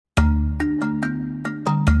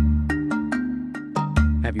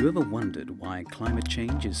Have you ever wondered why climate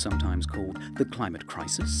change is sometimes called the climate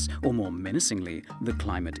crisis, or more menacingly, the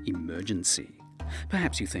climate emergency?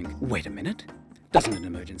 Perhaps you think, wait a minute, doesn't an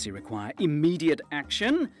emergency require immediate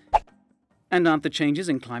action? And aren't the changes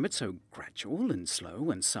in climate so gradual and slow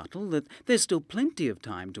and subtle that there's still plenty of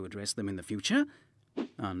time to address them in the future?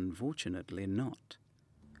 Unfortunately not.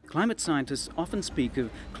 Climate scientists often speak of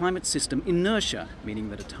climate system inertia, meaning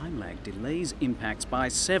that a time lag delays impacts by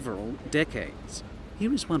several decades.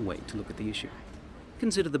 Here is one way to look at the issue.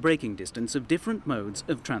 Consider the braking distance of different modes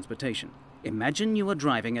of transportation. Imagine you are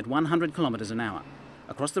driving at 100 kilometers an hour.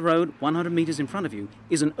 Across the road, 100 meters in front of you,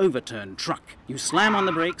 is an overturned truck. You slam on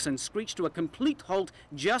the brakes and screech to a complete halt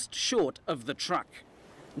just short of the truck.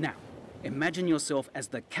 Now, imagine yourself as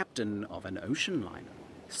the captain of an ocean liner,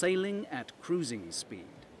 sailing at cruising speed.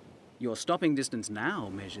 Your stopping distance now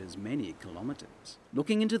measures many kilometers.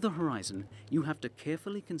 Looking into the horizon, you have to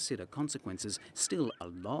carefully consider consequences still a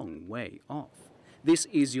long way off. This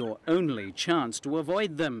is your only chance to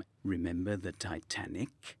avoid them. Remember the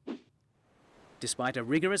Titanic? Despite a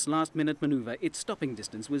rigorous last-minute maneuver, its stopping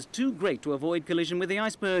distance was too great to avoid collision with the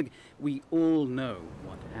iceberg. We all know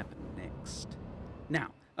what happened next.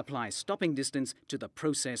 Now, apply stopping distance to the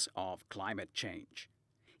process of climate change.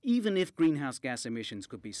 Even if greenhouse gas emissions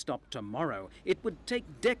could be stopped tomorrow, it would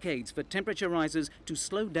take decades for temperature rises to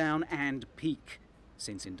slow down and peak.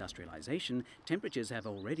 Since industrialization, temperatures have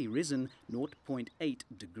already risen 0.8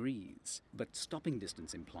 degrees. But stopping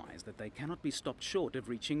distance implies that they cannot be stopped short of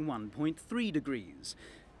reaching 1.3 degrees.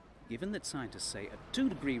 Given that scientists say a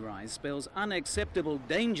 2-degree rise spells unacceptable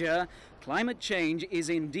danger, climate change is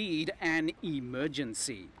indeed an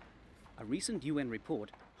emergency. A recent UN report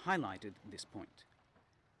highlighted this point.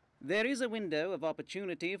 There is a window of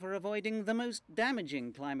opportunity for avoiding the most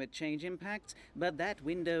damaging climate change impacts, but that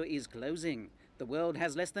window is closing. The world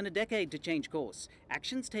has less than a decade to change course.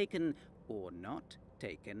 Actions taken or not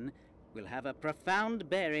taken will have a profound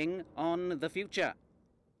bearing on the future.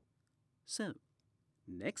 So,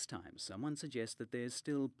 next time someone suggests that there's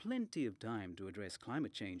still plenty of time to address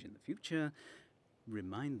climate change in the future,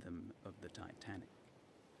 remind them of the Titanic.